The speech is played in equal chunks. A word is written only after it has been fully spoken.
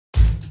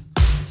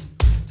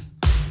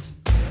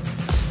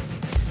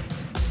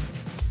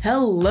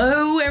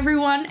Hello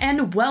everyone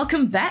and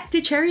welcome back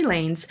to Cherry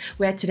Lanes,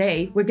 where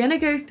today we're gonna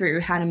go through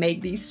how to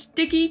make these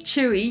sticky,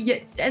 chewy,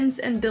 yet dense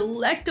and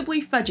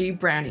delectably fudgy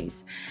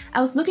brownies. I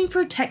was looking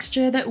for a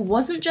texture that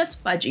wasn't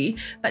just fudgy,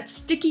 but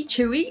sticky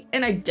chewy,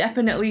 and I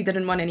definitely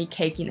didn't want any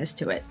cakiness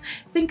to it.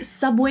 Think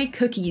Subway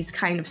cookies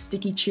kind of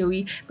sticky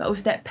chewy, but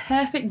with that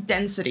perfect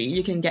density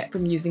you can get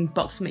from using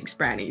box mix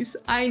brownies.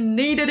 I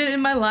needed it in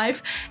my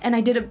life, and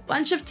I did a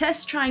bunch of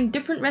tests trying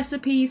different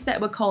recipes that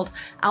were called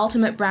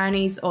ultimate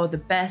brownies or the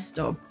best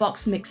or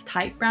box mix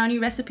type brownie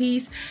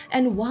recipes,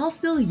 and while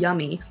still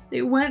yummy,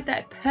 they weren't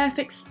that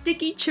perfect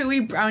sticky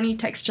chewy brownie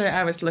texture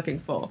I was looking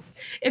for.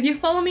 If you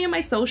follow me on my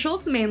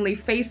socials, mainly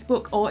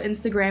Facebook or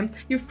Instagram,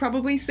 you've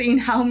probably seen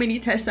how many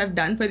tests I've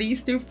done for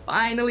these to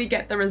finally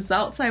get the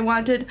results I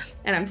wanted,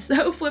 and I'm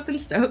so flippin'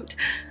 stoked.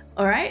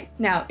 Alright,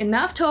 now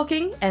enough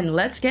talking and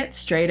let's get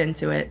straight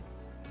into it.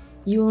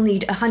 You will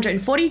need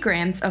 140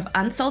 grams of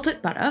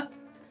unsalted butter,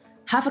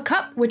 half a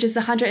cup, which is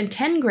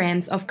 110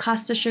 grams of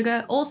caster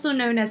sugar, also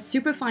known as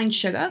superfine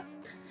sugar,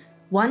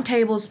 1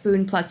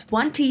 tablespoon plus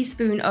 1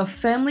 teaspoon of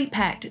firmly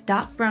packed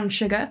dark brown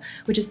sugar,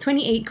 which is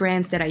 28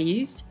 grams that I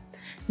used,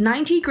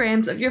 90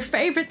 grams of your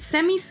favorite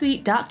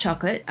semi-sweet dark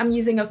chocolate. I'm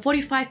using a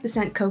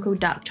 45% cocoa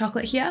dark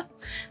chocolate here,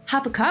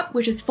 half a cup,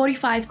 which is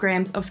 45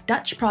 grams of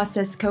Dutch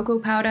processed cocoa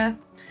powder,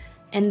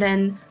 and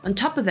then on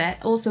top of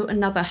that, also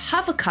another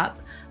half a cup,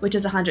 which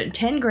is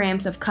 110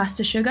 grams of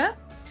caster sugar,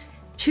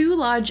 2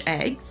 large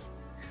eggs,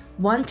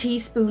 1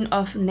 teaspoon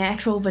of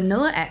natural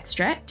vanilla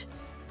extract,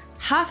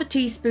 half a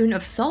teaspoon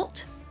of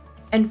salt,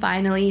 and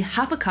finally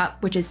half a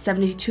cup, which is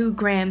 72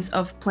 grams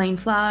of plain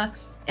flour,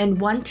 and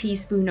 1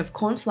 teaspoon of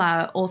corn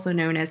flour, also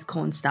known as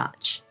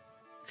cornstarch.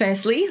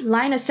 Firstly,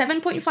 line a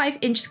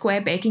 7.5-inch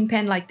square baking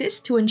pan like this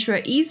to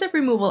ensure ease of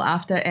removal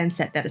after, and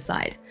set that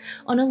aside.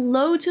 On a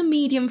low to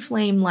medium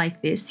flame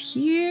like this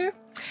here.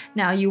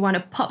 Now you want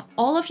to pop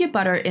all of your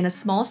butter in a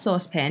small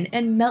saucepan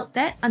and melt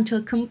that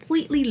until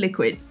completely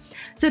liquid.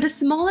 So the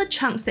smaller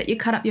chunks that you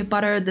cut up your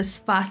butter, the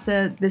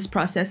faster this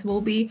process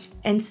will be,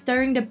 and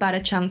stirring the butter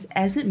chunks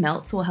as it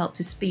melts will help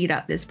to speed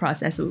up this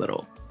process a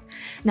little.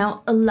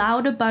 Now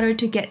allow the butter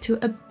to get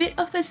to a bit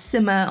of a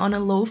simmer on a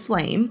low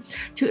flame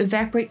to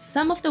evaporate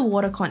some of the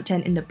water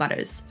content in the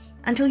butters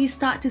until you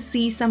start to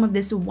see some of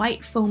this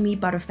white foamy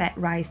butterfat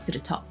rise to the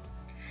top.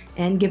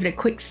 And give it a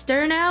quick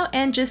stir now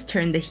and just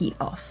turn the heat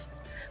off.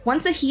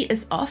 Once the heat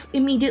is off,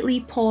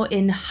 immediately pour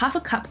in half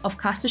a cup of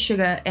caster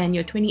sugar and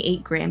your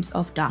 28 grams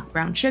of dark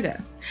brown sugar.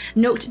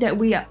 Note that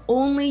we are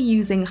only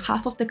using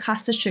half of the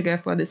caster sugar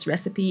for this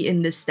recipe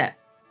in this step.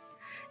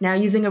 Now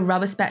using a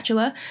rubber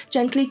spatula,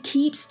 gently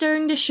keep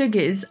stirring the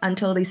sugars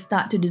until they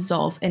start to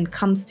dissolve and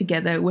comes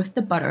together with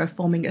the butter,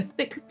 forming a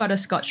thick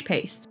butterscotch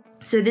paste.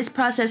 So this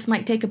process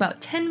might take about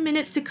 10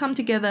 minutes to come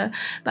together,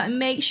 but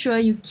make sure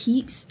you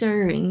keep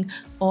stirring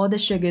or the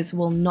sugars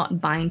will not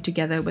bind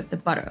together with the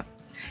butter.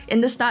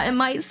 In the start, it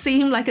might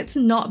seem like it's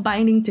not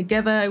binding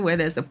together, where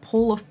there's a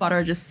pool of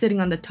butter just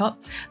sitting on the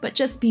top, but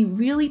just be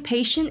really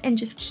patient and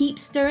just keep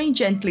stirring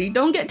gently.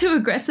 Don't get too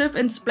aggressive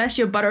and splash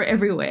your butter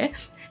everywhere.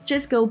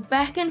 Just go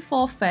back and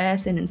forth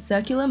fast and in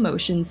circular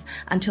motions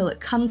until it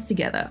comes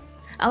together.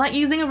 I like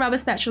using a rubber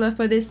spatula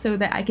for this so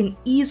that I can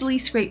easily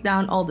scrape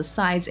down all the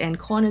sides and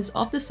corners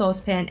of the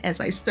saucepan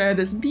as I stir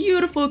this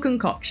beautiful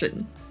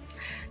concoction.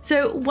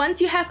 So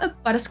once you have a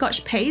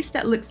butterscotch paste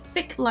that looks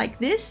thick like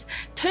this,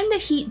 turn the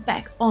heat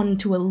back on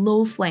to a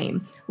low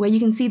flame, where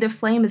you can see the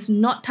flame is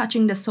not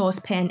touching the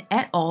saucepan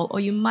at all, or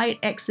you might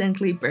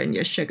accidentally burn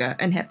your sugar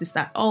and have to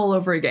start all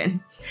over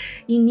again.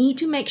 You need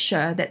to make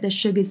sure that the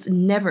sugars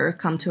never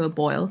come to a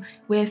boil,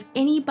 where if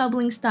any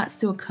bubbling starts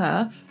to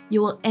occur,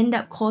 you will end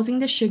up causing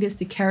the sugars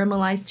to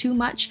caramelize too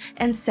much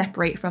and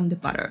separate from the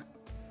butter.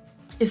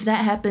 If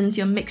that happens,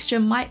 your mixture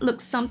might look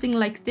something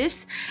like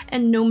this,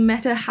 and no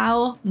matter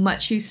how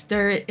much you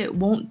stir it, it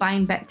won't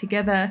bind back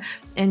together,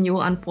 and you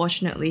will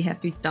unfortunately have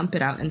to dump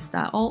it out and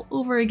start all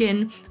over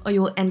again, or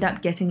you will end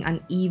up getting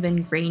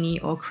uneven, grainy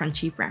or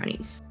crunchy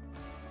brownies.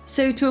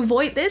 So to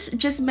avoid this,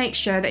 just make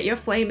sure that your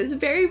flame is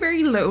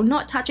very low,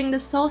 not touching the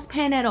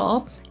saucepan at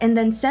all, and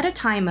then set a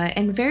timer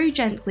and very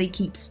gently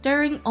keep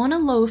stirring on a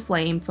low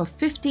flame for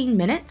 15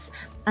 minutes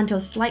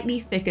until slightly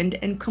thickened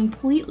and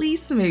completely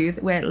smooth,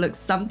 where it looks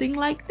something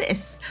like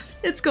this.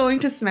 It's going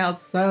to smell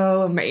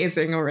so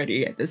amazing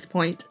already at this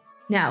point.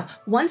 Now,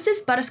 once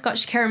this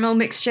butterscotch caramel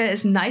mixture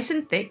is nice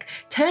and thick,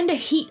 turn the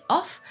heat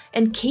off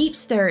and keep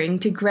stirring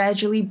to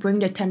gradually bring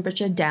the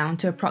temperature down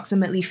to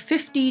approximately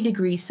 50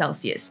 degrees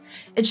Celsius.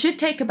 It should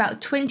take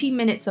about 20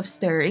 minutes of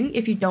stirring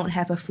if you don't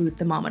have a food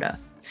thermometer.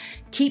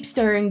 Keep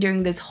stirring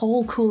during this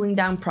whole cooling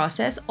down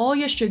process, or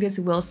your sugars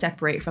will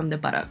separate from the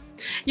butter.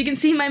 You can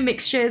see my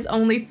mixture is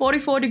only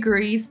 44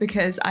 degrees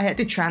because I had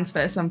to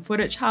transfer some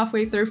footage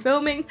halfway through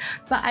filming,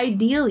 but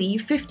ideally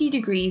 50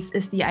 degrees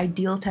is the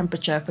ideal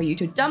temperature for you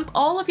to dump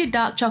all of your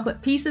dark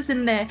chocolate pieces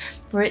in there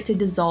for it to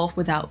dissolve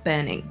without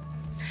burning.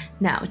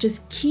 Now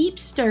just keep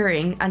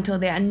stirring until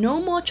there are no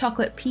more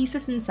chocolate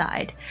pieces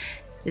inside.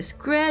 Just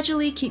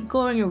gradually keep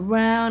going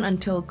around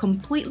until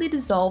completely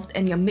dissolved,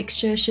 and your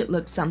mixture should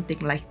look something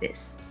like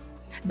this.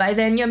 By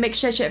then, your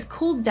mixture should have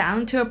cooled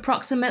down to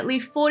approximately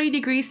 40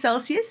 degrees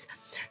Celsius.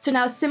 So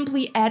now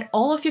simply add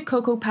all of your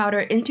cocoa powder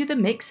into the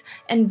mix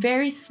and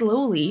very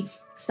slowly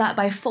start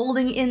by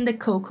folding in the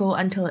cocoa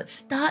until it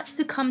starts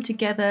to come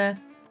together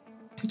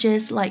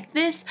just like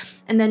this,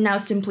 and then now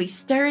simply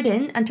stir it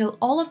in until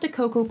all of the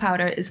cocoa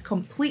powder is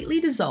completely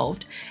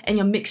dissolved and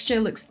your mixture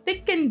looks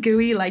thick and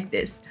gooey like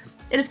this.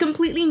 It is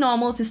completely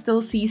normal to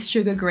still see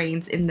sugar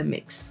grains in the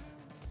mix.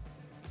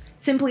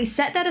 Simply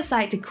set that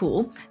aside to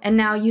cool, and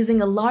now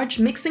using a large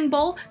mixing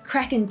bowl,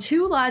 crack in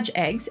 2 large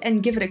eggs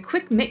and give it a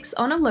quick mix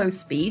on a low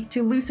speed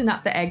to loosen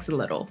up the eggs a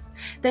little.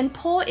 Then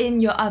pour in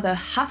your other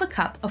half a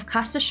cup of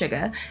caster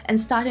sugar and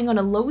starting on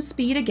a low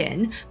speed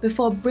again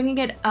before bringing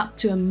it up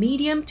to a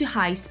medium to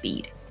high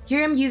speed.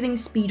 Here I'm using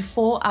speed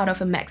 4 out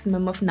of a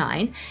maximum of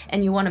 9,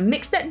 and you want to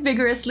mix that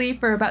vigorously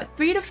for about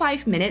 3 to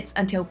 5 minutes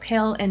until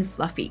pale and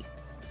fluffy.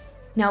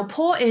 Now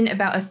pour in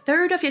about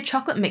 1/3 of your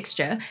chocolate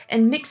mixture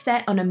and mix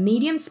that on a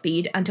medium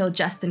speed until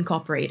just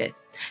incorporated.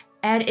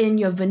 Add in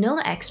your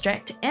vanilla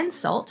extract and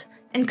salt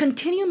and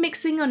continue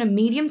mixing on a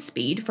medium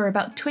speed for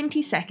about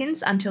 20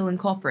 seconds until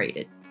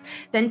incorporated.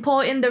 Then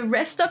pour in the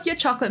rest of your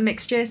chocolate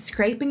mixture,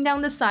 scraping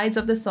down the sides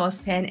of the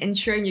saucepan,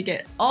 ensuring you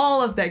get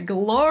all of that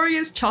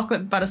glorious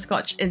chocolate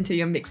butterscotch into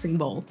your mixing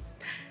bowl.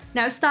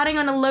 Now starting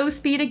on a low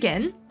speed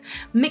again,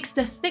 mix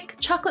the thick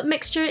chocolate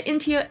mixture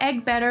into your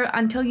egg batter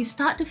until you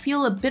start to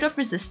feel a bit of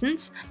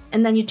resistance,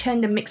 and then you turn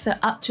the mixer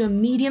up to a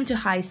medium to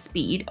high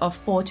speed of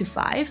 4 to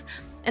 5,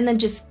 and then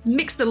just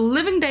mix the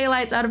living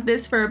daylights out of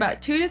this for about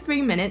 2 to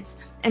 3 minutes,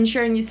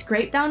 ensuring you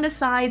scrape down the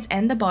sides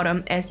and the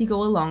bottom as you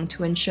go along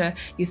to ensure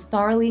you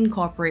thoroughly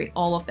incorporate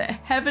all of the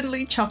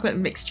heavenly chocolate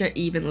mixture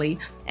evenly,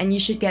 and you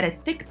should get a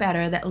thick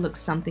batter that looks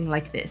something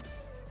like this,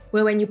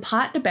 where when you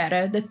part the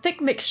batter, the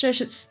thick mixture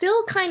should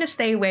still kind of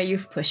stay where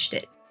you've pushed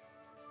it.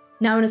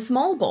 Now in a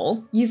small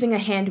bowl, using a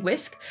hand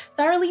whisk,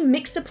 thoroughly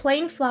mix the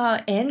plain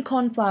flour and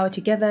corn flour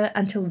together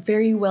until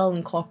very well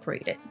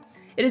incorporated.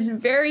 It is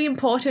very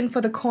important for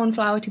the corn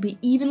flour to be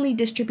evenly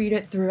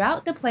distributed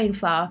throughout the plain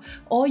flour,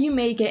 or you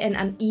may get an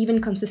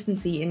uneven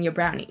consistency in your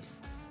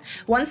brownies.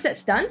 Once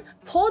that's done,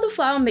 pour the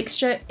flour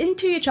mixture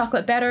into your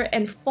chocolate batter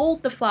and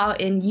fold the flour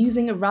in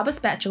using a rubber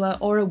spatula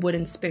or a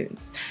wooden spoon.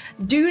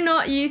 Do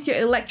not use your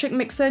electric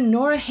mixer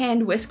nor a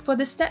hand whisk for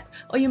this step,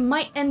 or you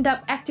might end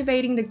up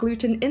activating the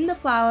gluten in the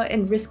flour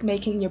and risk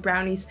making your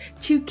brownies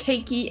too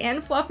cakey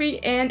and fluffy,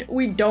 and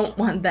we don't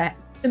want that.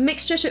 The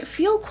mixture should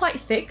feel quite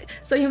thick,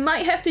 so you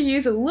might have to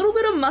use a little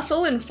bit of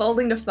muscle in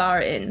folding the flour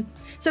in.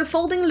 So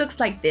folding looks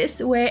like this,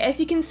 where as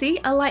you can see,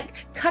 I like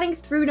cutting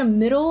through the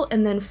middle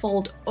and then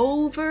fold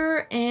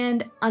over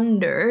and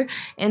under.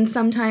 And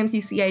sometimes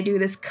you see I do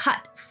this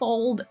cut,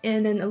 fold,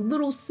 and then a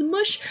little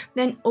smush,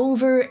 then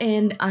over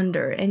and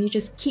under. And you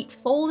just keep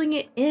folding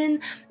it in,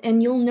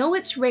 and you'll know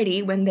it's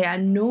ready when there are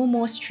no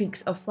more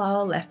streaks of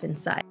flour left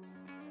inside.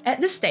 At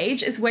this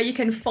stage is where you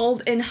can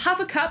fold in half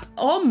a cup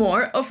or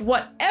more of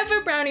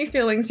whatever brownie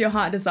fillings your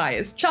heart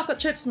desires. Chocolate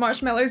chips,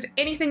 marshmallows,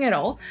 anything at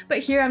all. But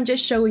here I'm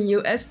just showing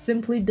you a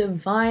simply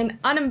divine,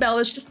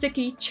 unembellished,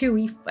 sticky,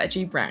 chewy,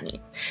 fudgy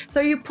brownie. So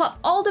you plop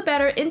all the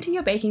batter into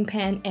your baking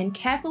pan and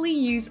carefully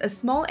use a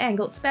small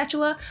angled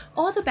spatula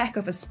or the back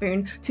of a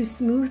spoon to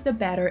smooth the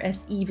batter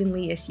as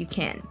evenly as you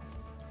can.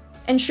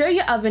 Ensure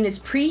your oven is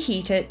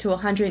preheated to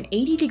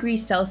 180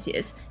 degrees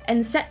Celsius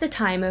and set the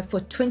timer for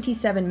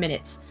 27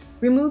 minutes.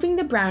 Removing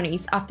the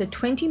brownies after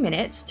 20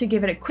 minutes to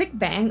give it a quick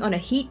bang on a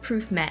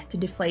heat-proof mat to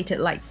deflate it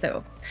like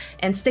so,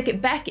 and stick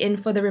it back in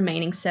for the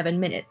remaining 7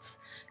 minutes.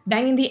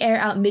 Banging the air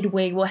out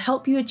midway will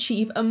help you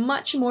achieve a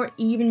much more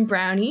even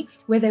brownie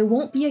where there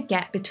won't be a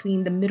gap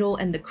between the middle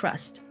and the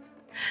crust.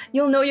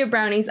 You'll know your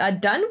brownies are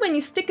done when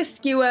you stick a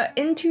skewer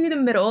into the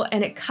middle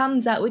and it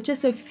comes out with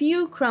just a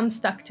few crumbs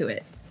stuck to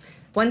it.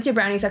 Once your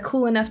brownies are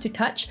cool enough to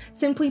touch,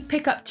 simply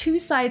pick up 2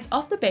 sides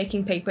of the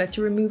baking paper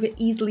to remove it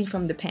easily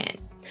from the pan.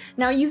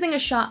 Now using a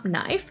sharp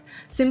knife,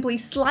 simply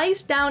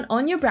slice down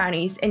on your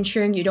brownies,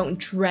 ensuring you don't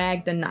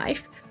drag the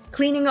knife,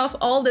 cleaning off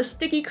all the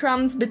sticky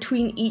crumbs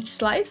between each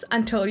slice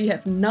until you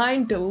have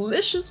 9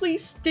 deliciously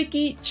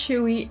sticky,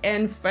 chewy,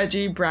 and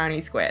fudgy brownie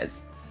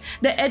squares.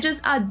 The edges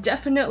are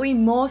definitely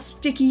more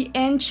sticky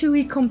and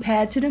chewy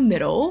compared to the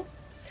middle.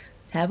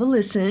 Let's have a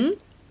listen.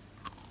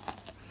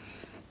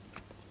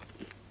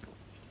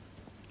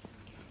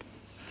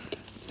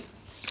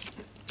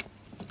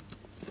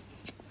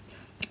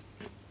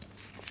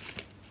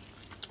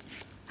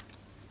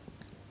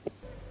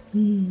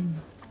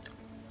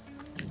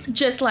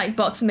 Just like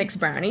box mix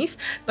brownies,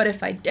 but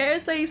if I dare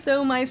say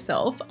so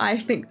myself, I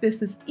think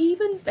this is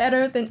even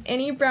better than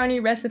any brownie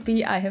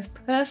recipe I have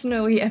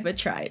personally ever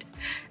tried.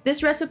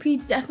 This recipe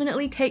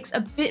definitely takes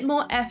a bit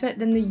more effort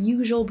than the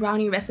usual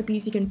brownie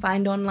recipes you can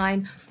find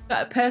online,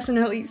 but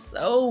personally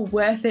so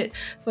worth it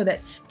for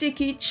that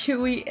sticky,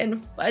 chewy,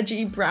 and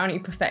fudgy brownie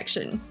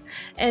perfection.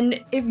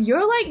 And if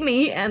you're like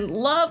me and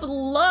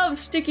love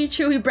sticky,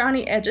 chewy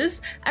brownie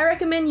edges, I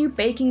recommend you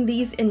baking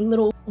these in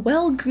little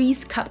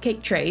well-greased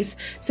cupcake trays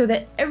so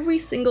that every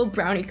single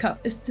brownie cup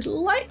is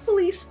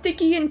delightfully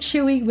sticky and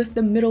chewy with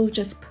the middle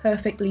just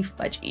perfectly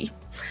fudgy.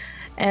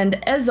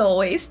 And as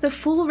always, the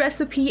full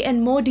recipe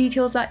and more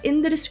details are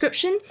in the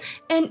description.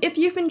 And if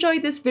you've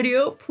enjoyed this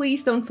video,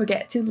 please don't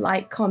forget to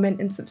like, comment,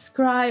 and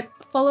subscribe.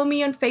 Follow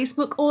me on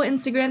Facebook or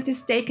Instagram to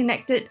stay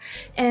connected.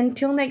 And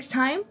till next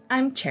time,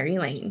 I'm Cherry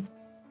Lane.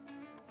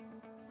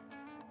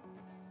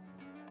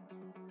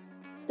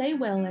 Stay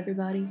well,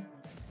 everybody.